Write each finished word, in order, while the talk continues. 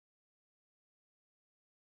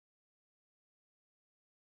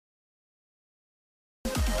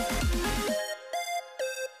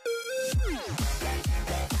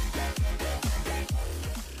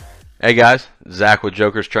Hey guys, Zach with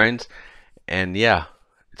Joker's Trains, and yeah,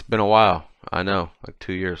 it's been a while. I know, like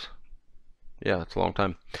 2 years. Yeah, it's a long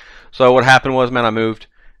time. So what happened was, man, I moved,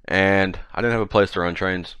 and I didn't have a place to run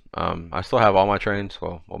trains. I still have all my trains,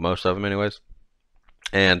 well, most of them, anyways.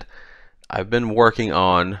 And I've been working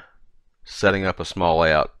on setting up a small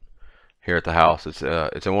layout here at the house. It's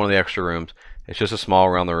in one of the extra rooms. It's just a small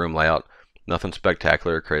around the room layout, nothing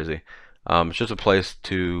spectacular or crazy. It's just a place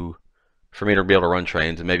for me to be able to run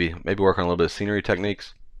trains and maybe work on a little bit of scenery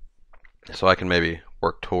techniques, so I can maybe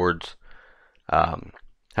work towards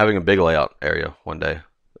having a big layout area one day.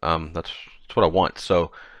 That's what I want.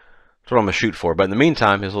 So that's what I'm gonna shoot for. But in the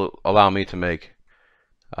meantime, it'll allow me to make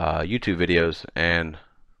YouTube videos and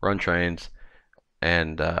run trains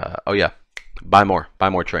and oh yeah, buy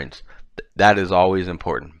more trains. That is always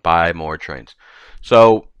important. Buy more trains.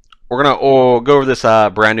 So we're gonna go over this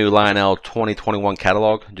brand new Lionel 2021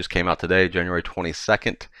 catalog. It just came out today, January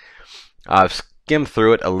 22nd. I've skimmed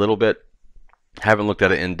through it a little bit, haven't looked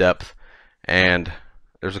at it in depth, and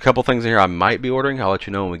there's a couple things in here I might be ordering. I'll let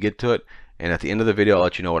you know when we get to it, and at the end of the video I'll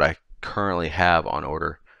let you know what I currently have on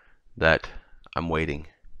order that I'm waiting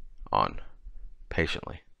on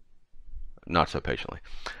patiently. Not so patiently.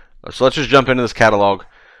 So let's just jump into this catalog.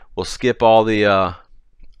 We'll skip all the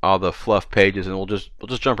fluff pages, and we'll just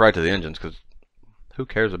jump right to the engines, because who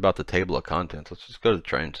cares about the table of contents? Let's just go to the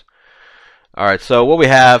trains. All right, so what we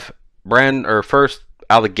have, first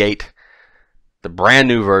out of the gate, the brand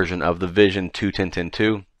new version of the Vision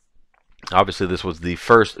 21010-2. Obviously, this was the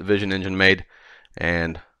first Vision engine made,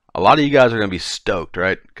 and a lot of you guys are going to be stoked,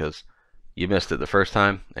 right? Because you missed it the first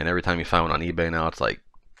time, and every time you find one on eBay now, it's like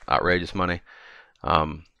outrageous money.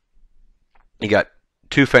 You got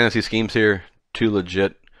two fantasy schemes here, two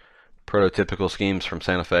legit prototypical schemes from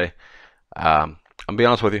Santa Fe. I'll be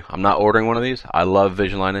honest with you, I'm not ordering one of these. I love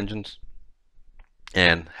Vision line engines,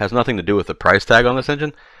 and has nothing to do with the price tag on this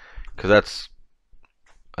engine, because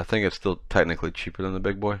I think it's still technically cheaper than the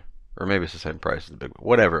big boy, or maybe it's the same price as the big boy.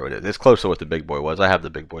 Whatever it is, it's close to what the big boy was. I have the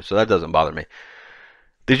big boy, so that doesn't bother me.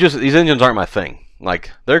 These engines aren't my thing.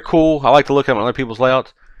 Like, they're cool. I like to look at them on other people's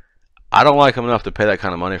layouts. I don't like them enough to pay that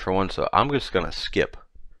kind of money for one, so I'm just gonna skip.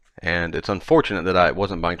 And it's unfortunate that I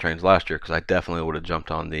wasn't buying trains last year, because I definitely would have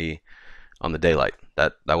jumped on the daylight.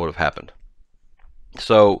 That would have happened.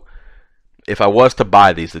 So if I was to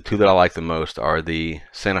buy these, the two that I like the most are the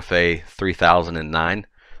Santa Fe 3009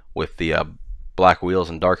 with the black wheels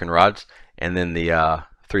and darkened rods, and then the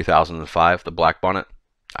 3005, the black bonnet.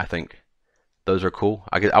 I think those are cool.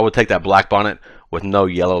 I would take that black bonnet with no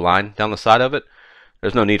yellow line down the side of it.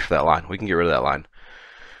 There's no need for that line. We can get rid of that line.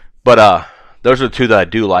 But those are the two that I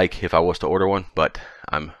do like if I was to order one, but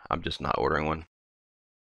I'm just not ordering one.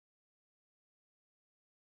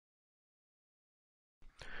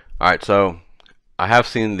 All right, so I have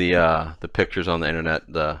seen the pictures on the internet,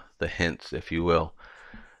 the hints, if you will,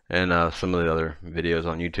 and some of the other videos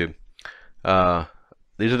on YouTube.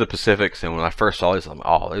 These are the Pacifics, and when I first saw these, I'm like,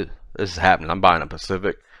 oh, this is happening. I'm buying a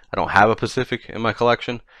Pacific. I don't have a Pacific in my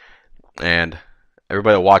collection, and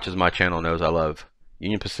everybody that watches my channel knows I love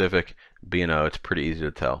Union Pacific, B&O. It's pretty easy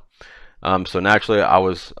to tell. So naturally,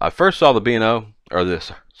 I first saw the B&O, or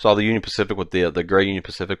saw the Union Pacific with the gray Union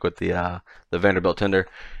Pacific with the Vanderbilt tender,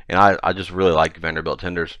 and I just really like Vanderbilt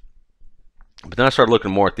tenders. But then I started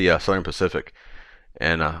looking more at the Southern Pacific,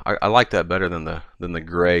 and I like that better than the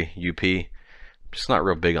gray UP. I'm just not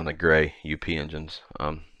real big on the gray UP engines.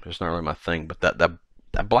 It's not really my thing. But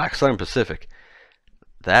that black Southern Pacific,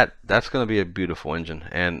 that's going to be a beautiful engine.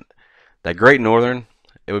 And that Great Northern,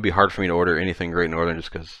 it would be hard for me to order anything Great Northern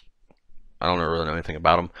just because I don't really know anything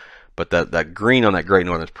about them. But that green on that Great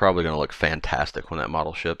Northern is probably going to look fantastic when that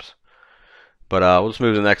model ships. But we'll just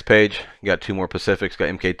move to the next page. You got two more Pacifics. Got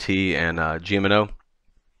MKT and GM&O.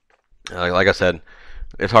 Like I said,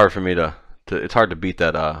 it's hard for me it's hard to beat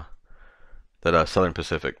that Southern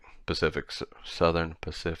Pacific. Southern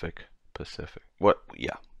Pacific. What?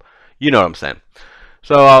 Yeah, you know what I'm saying.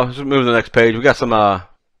 So let's move to the next page. We got some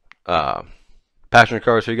passenger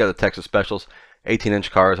cars. So you got the Texas Specials, 18-inch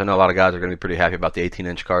cars. I know a lot of guys are going to be pretty happy about the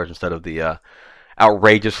 18-inch cars instead of the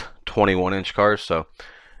outrageous 21-inch cars. So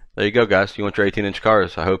there you go, guys. You want your 18-inch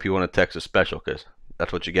cars. I hope you want a Texas Special, because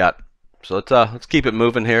that's what you got. So let's keep it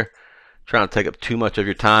moving here. Trying to take up too much of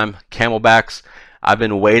your time. Camelbacks. I've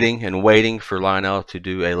been waiting and waiting for Lionel to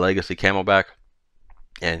do a Legacy Camelback,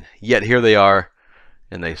 and yet here they are,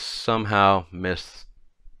 and they somehow missed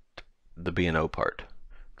the B&O part.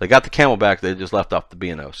 They got the Camelback, they just left off the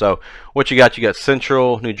B&O. So what you got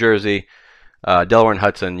Central, New Jersey, Delaware and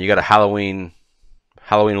Hudson. You got a Halloween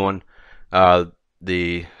one.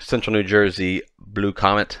 the Central New Jersey Blue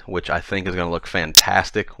Comet, which I think is going to look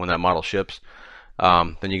fantastic when that model ships.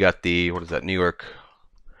 Then you got the, what is that, New York,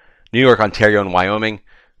 Ontario, and Wyoming,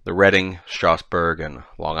 the Reading, Strasburg, and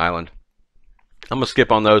Long Island. I'm going to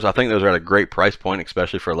skip on those. I think those are at a great price point,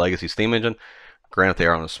 especially for a legacy steam engine. Granted, they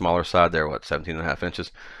are on the smaller side. They're, what, 17.5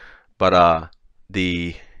 inches. But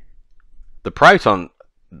the price on,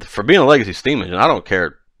 for being a legacy steam engine, I don't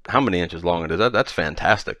care how many inches long it is. That's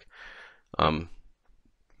fantastic.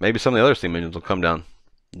 Maybe some of the other steam engines will come down.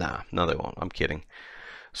 Nah, no, they won't. I'm kidding.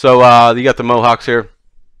 So you got the Mohawks here.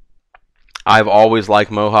 I've always liked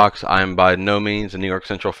Mohawks. I'm by no means a New York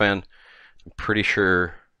Central fan. I'm pretty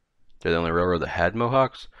sure they're the only railroad that had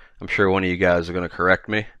Mohawks. I'm sure one of you guys are going to correct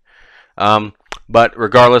me. But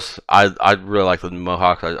regardless, I really like the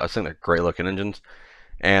Mohawks. I think they're great looking engines.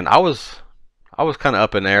 And I was kind of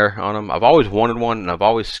up in the air on them. I've always wanted one, and I've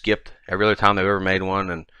always skipped every other time they've ever made one.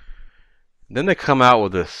 And then they come out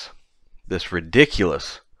with this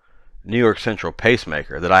ridiculous New York Central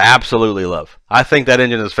pacemaker that I absolutely love. I think that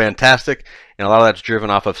engine is fantastic, and a lot of that's driven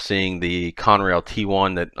off of seeing the Conrail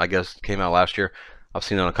T1 that I guess came out last year. I've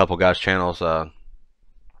seen it on a couple guys' channels.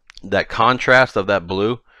 That contrast of that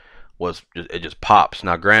blue it just pops.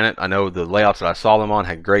 Now, granted, I know the layouts that I saw them on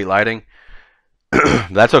had great lighting.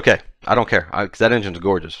 That's okay. I don't care, because that engine's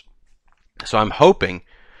gorgeous. So I'm hoping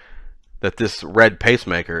that this red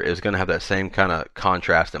pacemaker is going to have that same kind of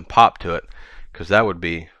contrast and pop to it, because that would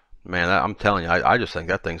be, man, I'm telling you, I just think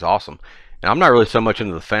that thing's awesome. And I'm not really so much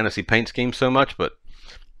into the fantasy paint scheme so much, but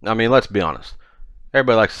I mean, let's be honest.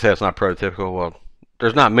 Everybody likes to say it's not prototypical. Well,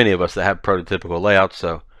 there's not many of us that have prototypical layouts,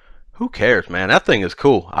 so who cares, man? That thing is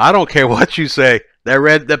cool. I don't care what you say.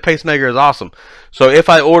 That pacemaker is awesome. So if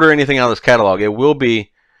I order anything out of this catalog, it will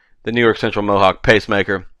be the New York Central Mohawk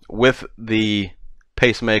pacemaker with the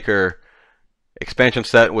pacemaker expansion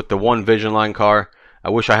set with the one Vision line car. I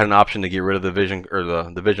wish I had an option to get rid of the Vision or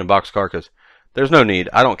the Vision box car, because there's no need.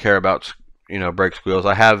 I don't care about, you know, brake squeals.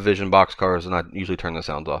 I have Vision box cars, and I usually turn the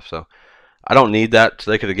sounds off, so I don't need that. So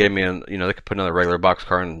they could have gave me an, you know, they could put another regular box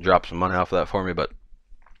car and drop some money off of that for me, but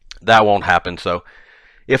that won't happen. So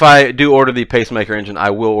if I do order the pacemaker engine,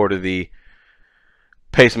 I will order the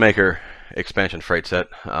pacemaker expansion freight set.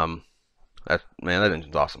 Man, that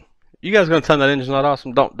engine's awesome. You guys gonna tell me that engine's not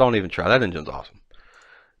awesome? Don't even try. That engine's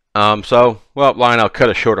awesome. So, well, Lionel cut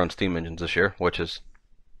us short on steam engines this year, which is,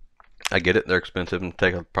 I get it. They're expensive and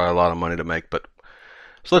take probably a lot of money to make. But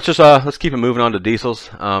so let's keep it moving on to diesels.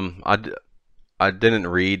 I didn't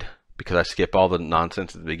read because I skip all the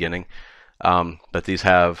nonsense at the beginning. But these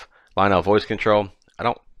have Lionel voice control. I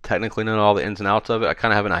don't technically know all the ins and outs of it. I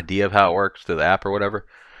kind of have an idea of how it works through the app or whatever.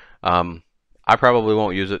 I probably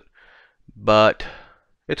won't use it, but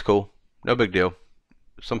it's cool. No big deal.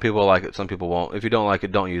 Some people like it, some people won't. If you don't like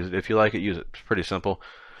it, don't use it. If you like it, use it. It's pretty simple.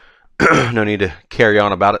 No need to carry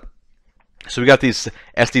on about it. So we got these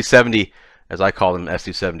SD70, as I call them,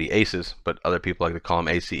 SD70 Aces, but other people like to call them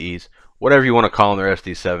ACEs. Whatever you want to call them, they're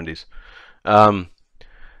SD70s.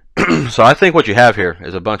 So I think what you have here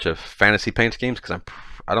is a bunch of fantasy paint schemes, because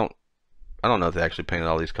I don't know if they actually painted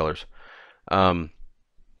all these colors.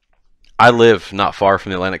 I live not far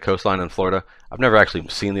from the Atlantic coastline in Florida. I've never actually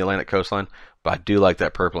seen the Atlantic coastline, but I do like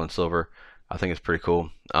that purple and silver. I think it's pretty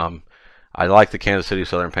cool. I like the Kansas City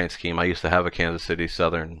Southern paint scheme. I used to have a Kansas City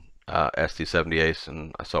Southern SD70 Ace,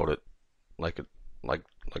 and I sold it like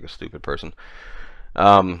a stupid person.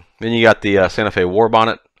 Then you got the Santa Fe War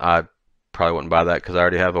Bonnet. I probably wouldn't buy that because I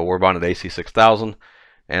already have a War Bonnet AC6000,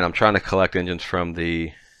 and I'm trying to collect engines from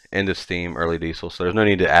the end of steam early diesel, so there's no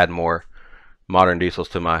need to add more modern diesels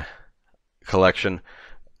to my collection,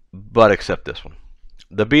 but except this one,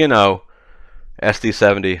 the B&O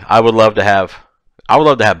SD70. I would love to have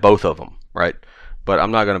both of them, right? But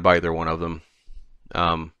I'm not going to buy either one of them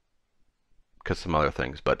because some other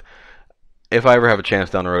things. But if I ever have a chance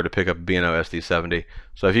down the road to pick up a B&O SD70,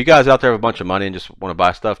 so if you guys out there have a bunch of money and just want to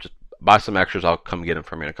buy stuff, just buy some extras. I'll come get them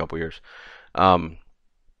from you in a couple years.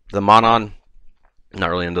 The Monon, not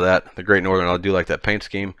really into that. The Great Northern, I do like that paint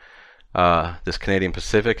scheme. This Canadian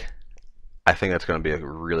Pacific, I think that's going to be a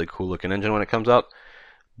really cool looking engine when it comes out.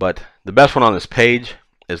 But the best one on this page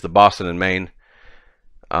is the Boston and Maine.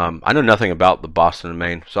 I know nothing about the Boston and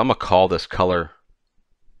Maine, so I'm going to call this color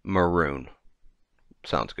maroon.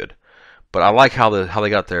 Sounds good. But I like how they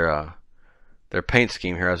got their paint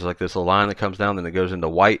scheme here. Has like this little line that comes down, then it goes into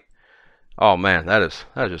white. Oh man, that is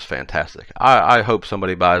just fantastic. I hope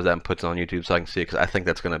somebody buys that and puts it on YouTube so I can see it, because I think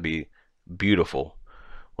that's going to be beautiful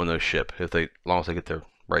when those ship, as long as they get their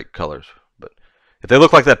right colors. But if they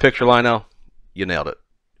look like that picture, Lionel, you nailed it.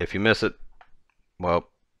 If you miss it, well,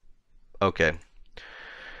 okay.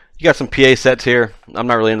 You got some PA sets here. I'm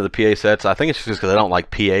not really into the PA sets. I think it's just because I don't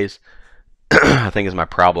like PAs. I think is my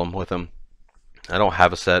problem with them. I don't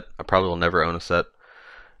have a set. I probably will never own a set.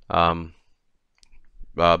 But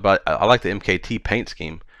I like the MKT paint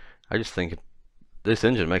scheme. I just think this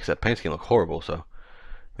engine makes that paint scheme look horrible. So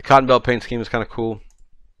the cotton belt paint scheme is kind of cool.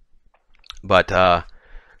 But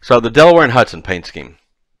so the Delaware and Hudson paint scheme.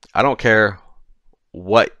 I don't care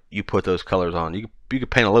what you put those colors on. You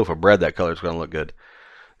could paint a loaf of bread, that color is going to look good.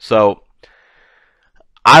 So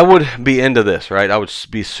I would be into this, right? I would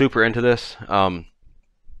be super into this. But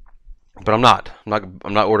I'm not.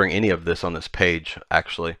 I'm not ordering any of this on this page,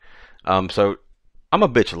 actually. So I'm a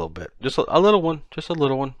bitch a little bit. Just a little one. Just a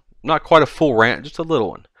little one. Not quite a full rant, just a little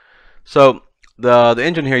one. So the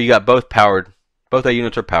engine here, you got both powered. Both A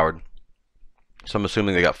units are powered. So I'm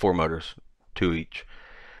assuming they got 4 motors, 2 each.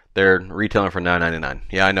 They're retailing for $9.99.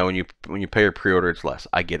 Yeah, I know when you pay your pre-order, it's less.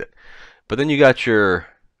 I get it. But then you got your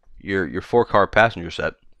 4-car passenger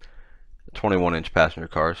set, 21-inch passenger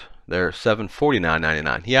cars. They're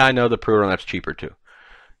 $749.99. Yeah, I know the pre-order on that's cheaper too.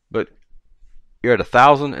 But you're at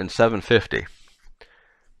 $1,000 and $750.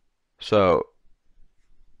 So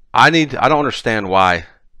I don't understand why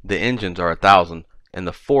the engines are $1,000 and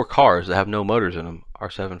the 4 cars that have no motors in them are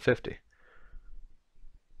 $750.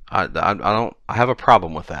 I have a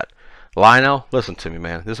problem with that. Lionel, listen to me,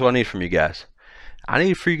 man. This is what I need from you guys. I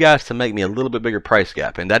need for you guys to make me a little bit bigger price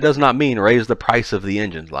gap, and that does not mean raise the price of the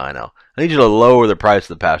engines, Lionel. I need you to lower the price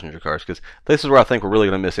of the passenger cars, because this is where I think we're really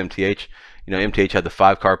going to miss MTH. You know, MTH had the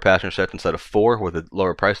 5-car passenger sets instead of 4 with a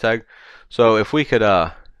lower price tag. So if we could,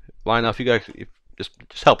 Lionel, if you guys just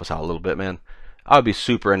help us out a little bit, man. I would be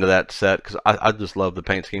super into that set because I just love the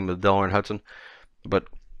paint scheme of the Delaware and Hudson. But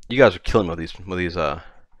you guys are killing me with these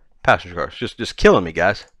passenger cars. Just killing me,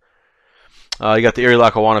 guys. You got the Erie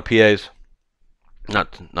Lackawanna PAs.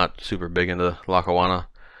 Not super big into Lackawanna.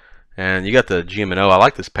 And you got the GM&O. I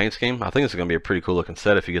like this paint scheme. I think it's going to be a pretty cool looking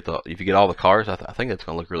set if you get all the cars. I think it's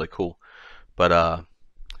going to look really cool. But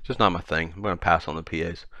just not my thing. I'm going to pass on the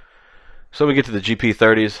PAs. So we get to the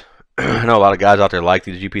GP30s. I know a lot of guys out there like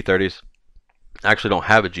these GP30s. I actually don't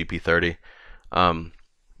have a GP30. And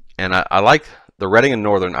I like the Redding and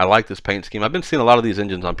Northern. I like this paint scheme. I've been seeing a lot of these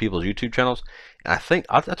engines on people's YouTube channels, and I think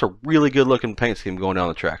that's a really good looking paint scheme going down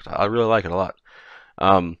the tracks. I really like it a lot.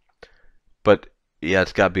 But yeah,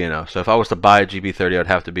 it's got B&O. So if I was to buy a GP30, I'd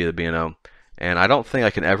have to be the B&O. And I don't think I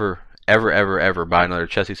can ever buy another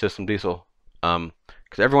chassis system diesel. Because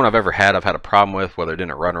everyone I've ever had, I've had a problem with, whether it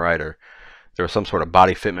didn't run right or there was some sort of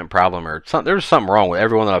body fitment problem or something. There's something wrong with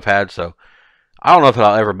everyone that I've had. So I don't know if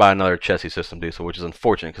I'll ever buy another chassis system diesel, which is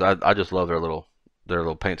unfortunate because I just love their little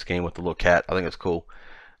paint scheme with the little cat. I think it's cool.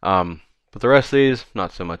 But the rest of these,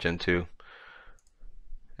 not so much into.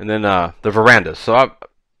 And then the verandas. So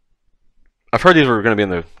I've heard these were going to be in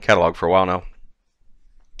the catalog for a while now,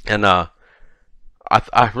 and I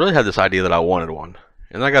really had this idea that I wanted one,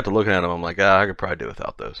 and I got to looking at them. I'm like, I could probably do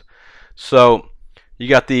without those. So you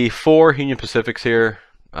got the 4 Union Pacifics here.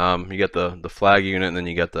 You got the flag unit, and then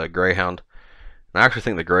you got the Greyhound. And I actually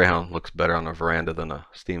think the Greyhound looks better on a veranda than a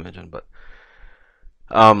steam engine, but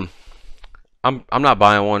I'm not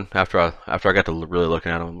buying one after I got to really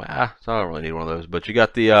looking at them. I'm like, so I don't really need one of those. But you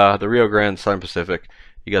got the Rio Grande Southern Pacific.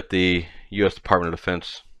 You got the U.S. Department of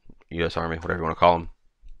Defense, U.S. Army, whatever you want to call them.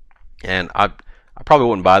 And I probably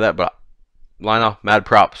wouldn't buy that, but Lionel, mad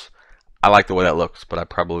props. I like the way that looks, but I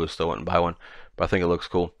probably still wouldn't buy one. But I think it looks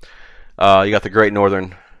cool. You got the Great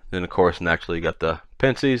Northern, then of course naturally you got the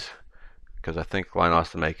Penceys, because I think Lionel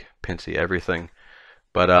has to make Pency everything.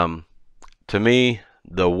 But to me,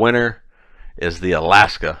 the winner is the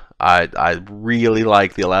Alaska. I really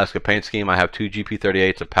like the Alaska paint scheme. I have 2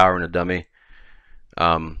 GP38s, a power and a dummy,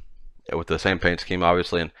 with the same paint scheme,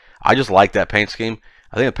 obviously, and I just like that paint scheme.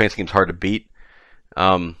 I think the paint scheme's hard to beat.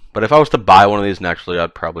 But if I was to buy one of these, naturally,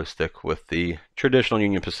 I'd probably stick with the traditional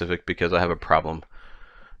Union Pacific because I have a problem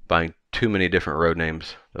buying too many different road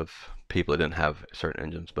names of people that didn't have certain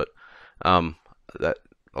engines. But that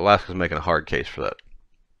Alaska's making a hard case for that.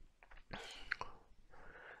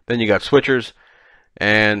 Then you got switchers,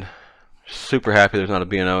 and super happy there's not a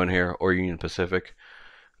B&O in here or Union Pacific,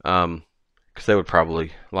 because they would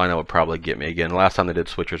probably, Lionel would probably get me again. The last time they did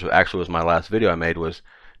switchers actually was my last video I made, was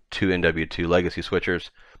 2 NW2 Legacy switchers.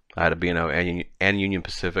 I had a B&O and Union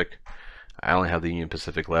Pacific. I only have the Union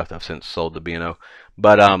Pacific left. I've since sold the B&O,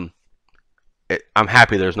 but I'm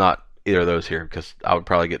happy there's not either of those here, because I would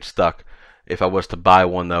probably get stuck if I was to buy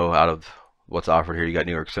one, though. Out of what's offered here, you got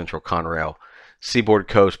New York Central, Conrail, Seaboard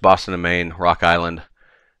Coast, Boston and Maine, Rock Island,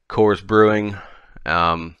 Coors Brewing,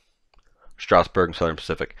 Strasburg, and Southern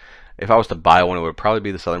Pacific. If I was to buy one, it would probably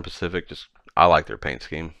be the Southern Pacific. Just I like their paint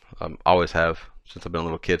scheme. Always have since I've been a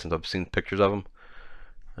little kid, since I've seen pictures of them.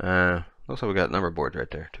 Looks like we got number boards right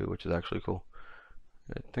there too, which is actually cool.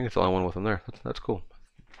 I think it's the only one with them there. That's cool.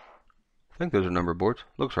 I think those are number boards.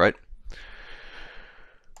 Looks right.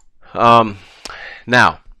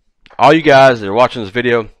 Now, all you guys that are watching this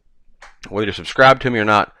video, whether you're subscribed to me or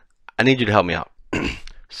not, I need you to help me out.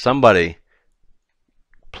 Somebody,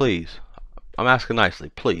 please, I'm asking nicely,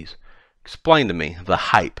 please, explain to me the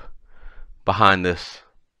hype behind this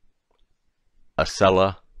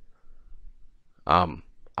Acela.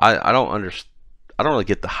 I don't understand. I don't really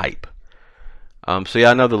get the hype. So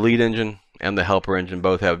yeah, I know the lead engine and the helper engine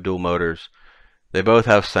both have dual motors. They both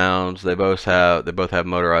have sounds. They both have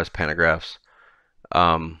motorized pantographs.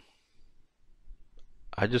 I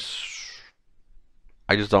just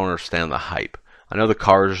don't understand the hype. I know the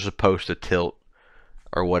cars are supposed to tilt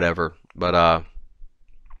or whatever, but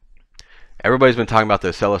everybody's been talking about the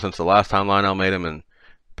Acela since the last time Lionel made them, and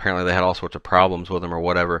apparently they had all sorts of problems with them or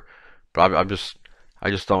whatever. But I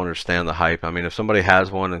just don't understand the hype. I mean, if somebody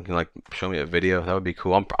has one and can like show me a video, that would be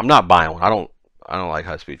cool. I'm not buying one. I don't like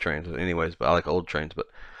high-speed trains anyways, but I like old trains. But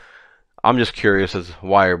I'm just curious as to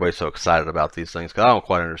why everybody's so excited about these things, because I don't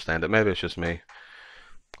quite understand it. Maybe it's just me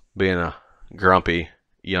being a grumpy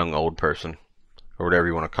young old person or whatever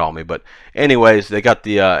you want to call me. But anyways, they got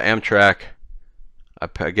the Amtrak.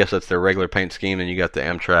 I guess that's their regular paint scheme, and you got the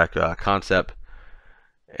Amtrak concept.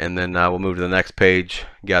 And then we'll move to the next page.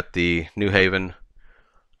 Got the New Haven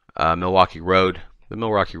Milwaukee Road. The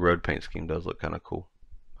Milwaukee Road paint scheme does look kind of cool.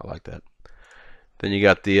 I like that. Then you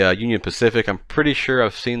got the Union Pacific. I'm pretty sure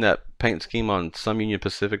I've seen that paint scheme on some Union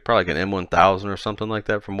Pacific, probably like an M1000 or something like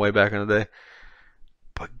that from way back in the day.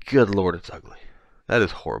 But good lord, it's ugly. That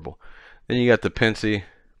is horrible. Then you got the Pennsy.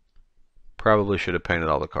 Probably should have painted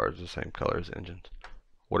all the cars the same color as the engines.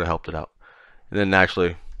 Would have helped it out. And then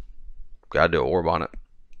naturally, got to do an orb on it.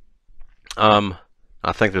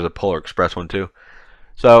 I think there's a Polar Express one too.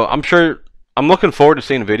 So I'm looking forward to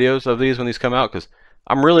seeing videos of these when these come out, because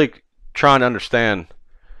I'm really trying to understand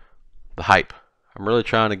the hype. I'm really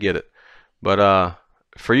trying to get it. But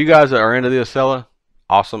for you guys that are into the Acela,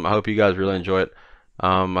 awesome. I hope you guys really enjoy it.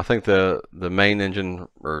 I think the main engine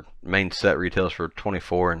or main set retails for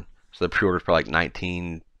 $24, and so the pre-order's probably like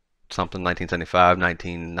 19 something, 1975,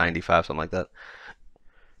 1995, something like that.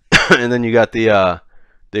 And then you got the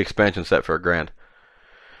expansion set for $1,000.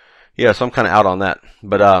 Yeah, so I'm kind of out on that.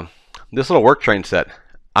 But this little work train set,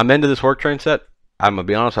 I'm into this work train set. I'm gonna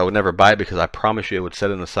be honest, I would never buy it because I promise you it would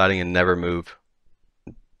sit in the siding and never move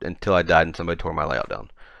until I died and somebody tore my layout down.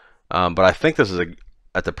 But I think this is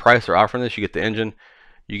at the price they're offering this, you get the engine,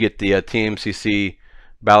 you get the TMCC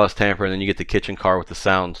ballast tamper, and then you get the kitchen car with the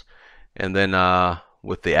sounds. And then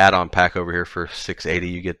with the add-on pack over here for $680,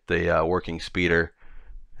 you get the working speeder,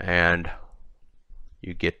 and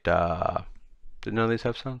you get did none of these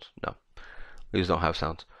have sounds? No, these don't have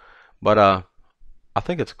sounds. But I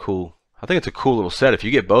think it's cool. I think it's a cool little set. If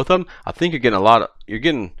you get both of them, I think you're getting a lot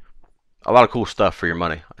of cool stuff for your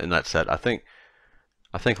money in that set. I think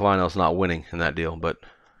Lionel's not winning in that deal, but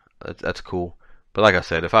that's cool. But like I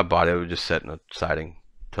said, if I bought it, it would just sit in a siding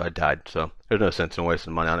till I died. So there's no sense in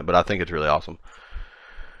wasting money on it. But I think it's really awesome.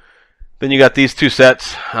 Then you got these two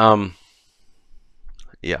sets.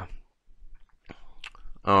 Yeah.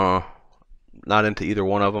 Not into either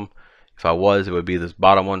one of them. If I was, it would be this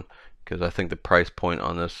bottom one, because I think the price point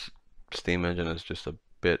on this steam engine is just a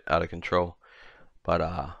bit out of control. But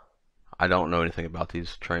I don't know anything about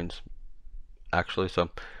these trains actually, so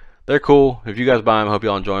they're cool. If you guys buy them, I hope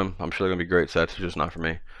y'all enjoy them. I'm sure they're gonna be great sets. It's just not for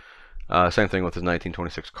me. Same thing with this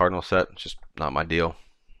 1926 Cardinal set. It's just not my deal.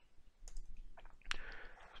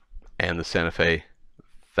 And the Santa Fe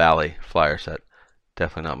Valley Flyer set,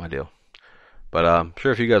 definitely not my deal. But I'm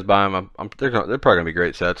sure if you guys buy them, they're probably gonna be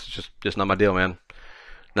great sets. It's just not my deal, man.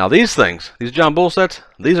 Now these things, these John Bull sets,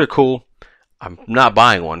 these are cool. I'm not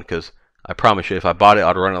buying one because I promise you, if I bought it,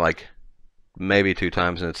 I'd run it like maybe 2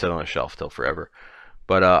 times and it'd sit on a shelf till forever.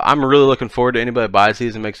 But I'm really looking forward to anybody that buys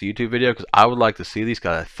these and makes a YouTube video, because I would like to see these,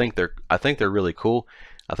 because I think they're really cool.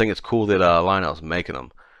 I think it's cool that Lionel's making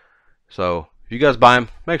them. So if you guys buy them,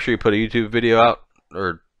 make sure you put a YouTube video out,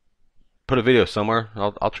 or put a video somewhere.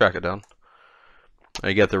 I'll track it down.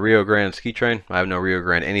 You got the Rio Grande ski train. I have no Rio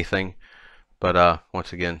Grande anything, but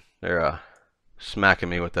once again, they're smacking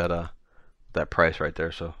me with that price right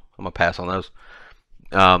there. So I'm gonna pass on those.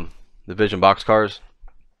 The Vision box cars.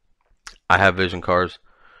 I have Vision cars.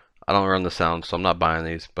 I don't run the sound, so I'm not buying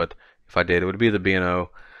these. But if I did, it would be the B&O.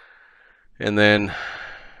 And then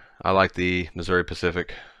I like the Missouri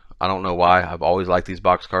Pacific. I don't know why. I've always liked these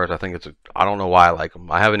box cars. I think I don't know why I like them.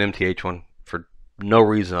 I have an MTH one for no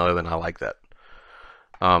reason other than I like that.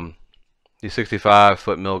 These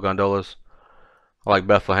 65-foot mill gondolas. I like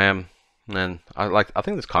Bethlehem, and I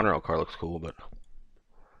think this Conrail car looks cool, but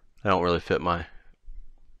they don't really fit my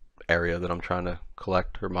area that I'm trying to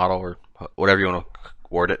collect or model or whatever you want to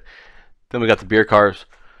word it. Then we got the beer cars.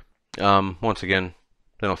 Once again,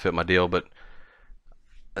 they don't fit my deal, but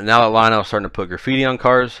now that Lionel's starting to put graffiti on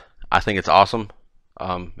cars, I think it's awesome.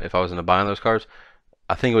 If I was into buying those cars,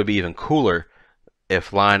 I think it would be even cooler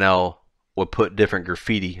if Lionel would put different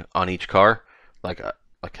graffiti on each car, like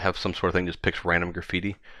have some sort of thing just picks random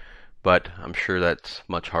graffiti. But I'm sure that's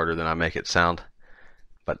much harder than I make it sound.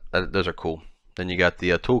 But those are cool. Then you got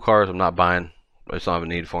the tool cars. I'm not buying. I just don't have a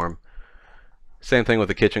need for them. Same thing with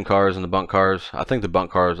the kitchen cars and the bunk cars. I think the bunk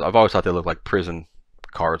cars, I've always thought they look like prison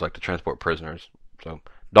cars, like to transport prisoners. So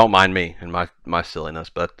don't mind me and my silliness,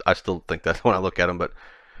 but I still think that when I look at them. But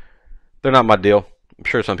they're not my deal. I'm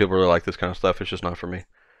sure some people really like this kind of stuff. It's just not for me.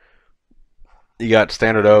 You got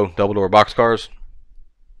standard O double door box cars.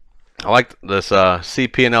 I like this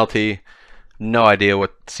CP and LT. No idea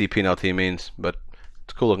what CP and LT means, but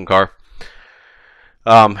it's a cool looking car.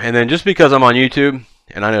 And then just because I'm on YouTube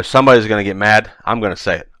and I know somebody's going to get mad, I'm going to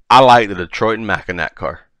say it. I like the Detroit and Mackinac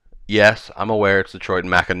car. Yes, I'm aware it's Detroit and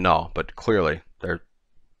Mackinac, but clearly they're.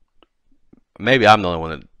 Maybe I'm the only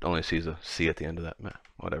one that only sees a C at the end of that.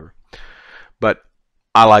 Whatever. But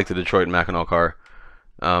I like the Detroit and Mackinac car.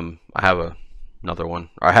 I have another one.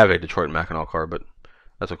 I have a Detroit and Mackinac car, but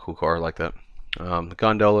that's a cool car. I like that. The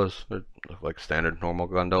gondolas, they're like standard normal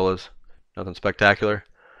gondolas. Nothing spectacular.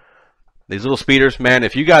 These little speeders, man,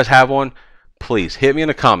 if you guys have one, please hit me in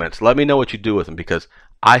the comments. Let me know what you do with them, because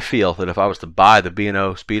I feel that if I was to buy the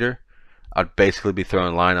B&O speeder, I'd basically be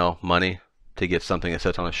throwing Lionel money to get something that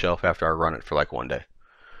sits on a shelf after I run it for like one day.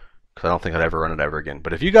 Because I don't think I'd ever run it ever again.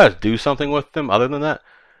 But if you guys do something with them other than that,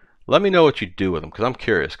 let me know what you do with them, because I'm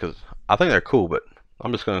curious, because I think they're cool, but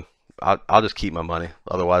I'm just going to, I'll just keep my money.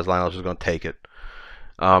 Otherwise, Lionel's just going to take it.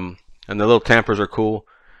 And the little tampers are cool.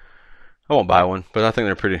 I won't buy one, but I think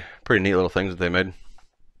they're pretty neat little things that they made.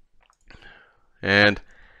 And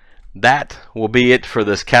that will be it for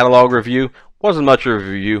this catalog review. Wasn't much of a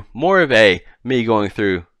review, more of a me going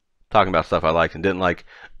through talking about stuff I liked and didn't like.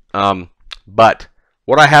 But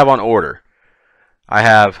what I have on order, I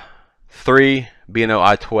have 3 B&O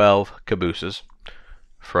I-12 cabooses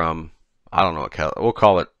from, I don't know what catalog, we'll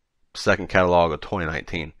call it second catalog of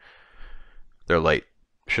 2019. They're late.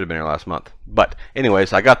 Should have been here last month. But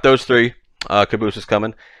anyways, I got those 3 cabooses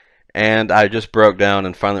coming, and I just broke down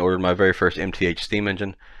and finally ordered my very first MTH steam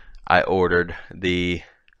engine. I ordered the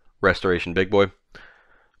Restoration Big Boy.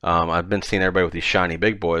 I've been seeing everybody with these shiny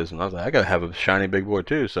big boys, and I was like, I gotta have a shiny big boy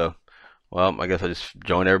too. So, well, I guess I just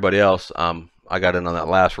joined everybody else. I got in on that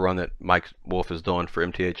last run that Mike Wolf is doing for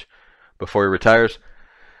MTH before he retires.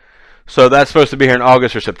 So that's supposed to be here in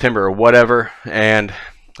August or September or whatever. And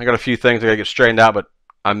I got a few things I gotta get straightened out, but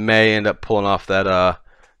I may end up pulling off that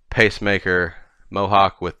pacemaker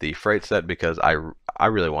Mohawk with the freight set, because I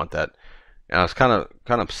really want that. And it's kind of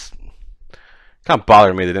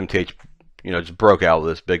bothering me that MTH, you know, just broke out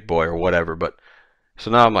with this big boy or whatever. But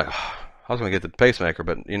so now I'm like, oh, I was gonna get the pacemaker,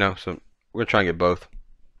 but you know, so we're gonna try and get both.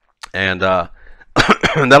 And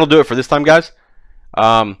that'll do it for this time, guys.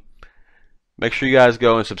 Make sure you guys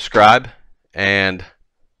go and subscribe and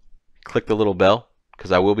click the little bell,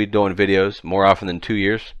 because I will be doing videos more often than 2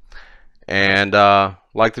 years. And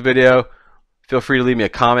like the video, feel free to leave me a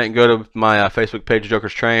comment and go to my Facebook page,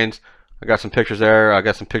 Joker's Trains. I got some pictures there. I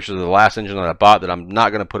got some pictures of the last engine that I bought that I'm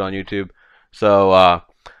not going to put on YouTube. So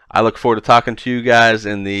I look forward to talking to you guys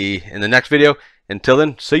in the next video. Until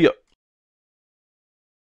then, see ya.